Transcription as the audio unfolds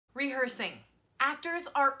Rehearsing. Actors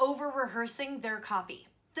are over-rehearsing their copy.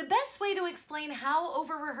 The best way to explain how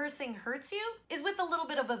over-rehearsing hurts you is with a little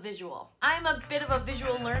bit of a visual. I'm a bit of a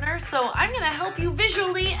visual learner, so I'm gonna help you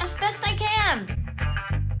visually as best I can.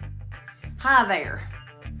 Hi there.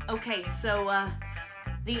 Okay, so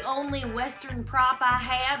the only Western prop I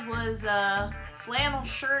had was a flannel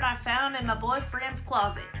shirt I found in my boyfriend's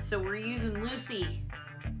closet. So we're using Lucy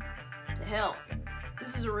to help.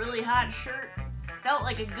 This is a really hot shirt. Felt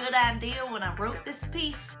like a good idea when I wrote this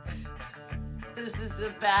piece. This is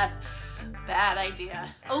a bad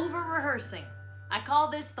idea. Over-rehearsing. I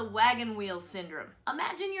call this the wagon wheel syndrome.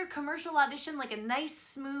 Imagine your commercial audition like a nice,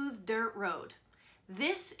 smooth dirt road.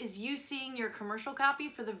 This is you seeing your commercial copy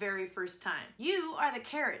for the very first time. You are the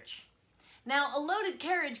carriage. Now, a loaded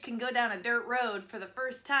carriage can go down a dirt road for the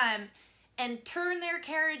first time and turn their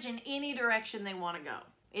carriage in any direction they want to go.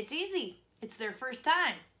 It's easy. It's their first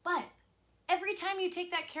time. But every time you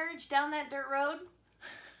take that carriage down that dirt road,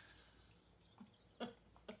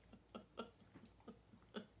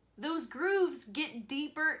 those grooves get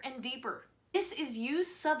deeper and deeper. This is you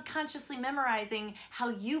subconsciously memorizing how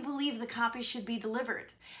you believe the copy should be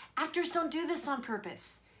delivered. Actors don't do this on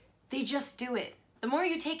purpose. They just do it. The more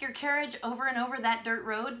you take your carriage over and over that dirt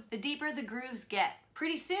road, the deeper the grooves get.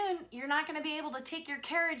 Pretty soon, you're not going to be able to take your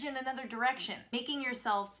carriage in another direction, making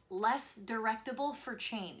yourself less directable for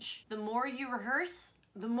change. The more you rehearse,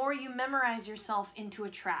 the more you memorize yourself into a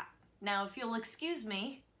trap. Now, if you'll excuse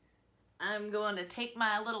me, I'm going to take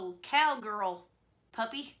my little cowgirl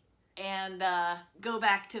puppy and go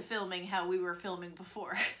back to filming how we were filming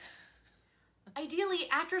before. Ideally,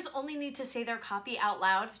 actors only need to say their copy out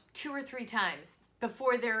loud 2 or 3 times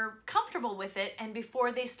before they're comfortable with it and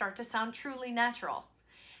before they start to sound truly natural.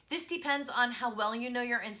 This depends on how well you know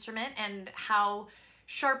your instrument and how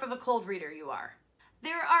sharp of a cold reader you are.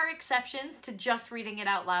 There are exceptions to just reading it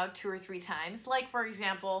out loud 2 or 3 times, like for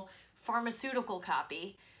example, pharmaceutical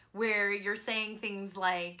copy, where you're saying things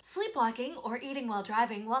like, sleepwalking or eating while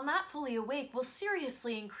driving while not fully awake will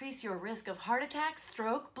seriously increase your risk of heart attack,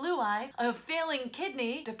 stroke, blue eyes, a failing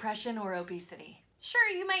kidney, depression, or obesity. Sure,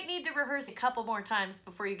 you might need to rehearse a couple more times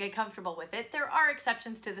before you get comfortable with it. There are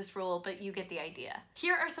exceptions to this rule, but you get the idea.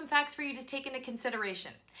 Here are some facts for you to take into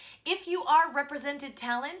consideration. If you are represented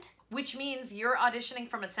talent, which means you're auditioning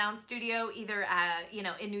from a sound studio either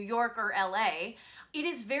in New York or LA, it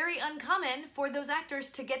is very uncommon for those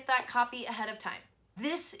actors to get that copy ahead of time.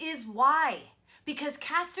 This is why. Because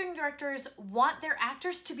casting directors want their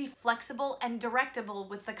actors to be flexible and directable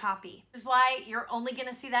with the copy. This is why you're only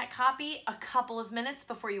gonna see that copy a couple of minutes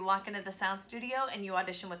before you walk into the sound studio and you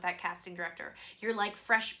audition with that casting director. You're like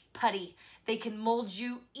fresh putty. They can mold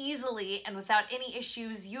you easily and without any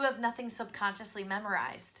issues. You have nothing subconsciously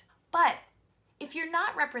memorized. But if you're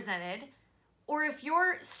not represented, or if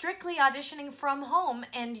you're strictly auditioning from home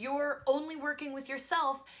and you're only working with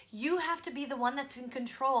yourself, you have to be the one that's in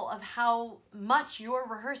control of how much you're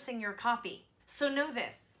rehearsing your copy. So know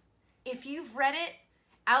this, if you've read it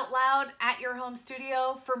out loud at your home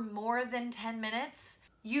studio for more than 10 minutes,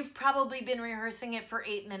 you've probably been rehearsing it for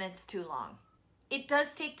 8 minutes too long. It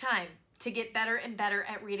does take time to get better and better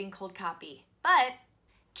at reading cold copy, but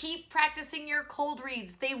keep practicing your cold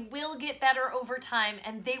reads. They will get better over time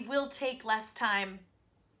and they will take less time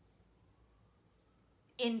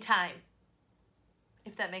in time,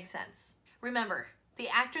 if that makes sense. Remember, the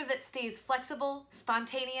actor that stays flexible,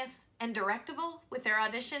 spontaneous, and directable with their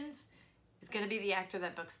auditions is going to be the actor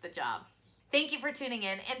that books the job. Thank you for tuning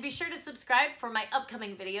in, and be sure to subscribe for my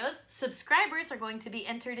upcoming videos. Subscribers are going to be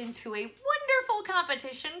entered into a wonderful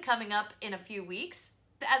competition coming up in a few weeks.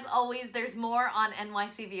 As always, there's more on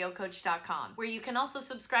nycvocoach.com, where you can also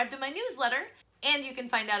subscribe to my newsletter, and you can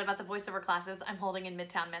find out about the voiceover classes I'm holding in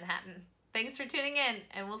Midtown Manhattan. Thanks for tuning in,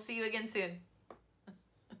 and we'll see you again soon.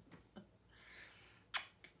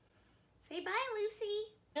 Say bye,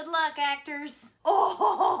 Lucy. Good luck, actors.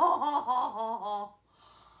 Oh!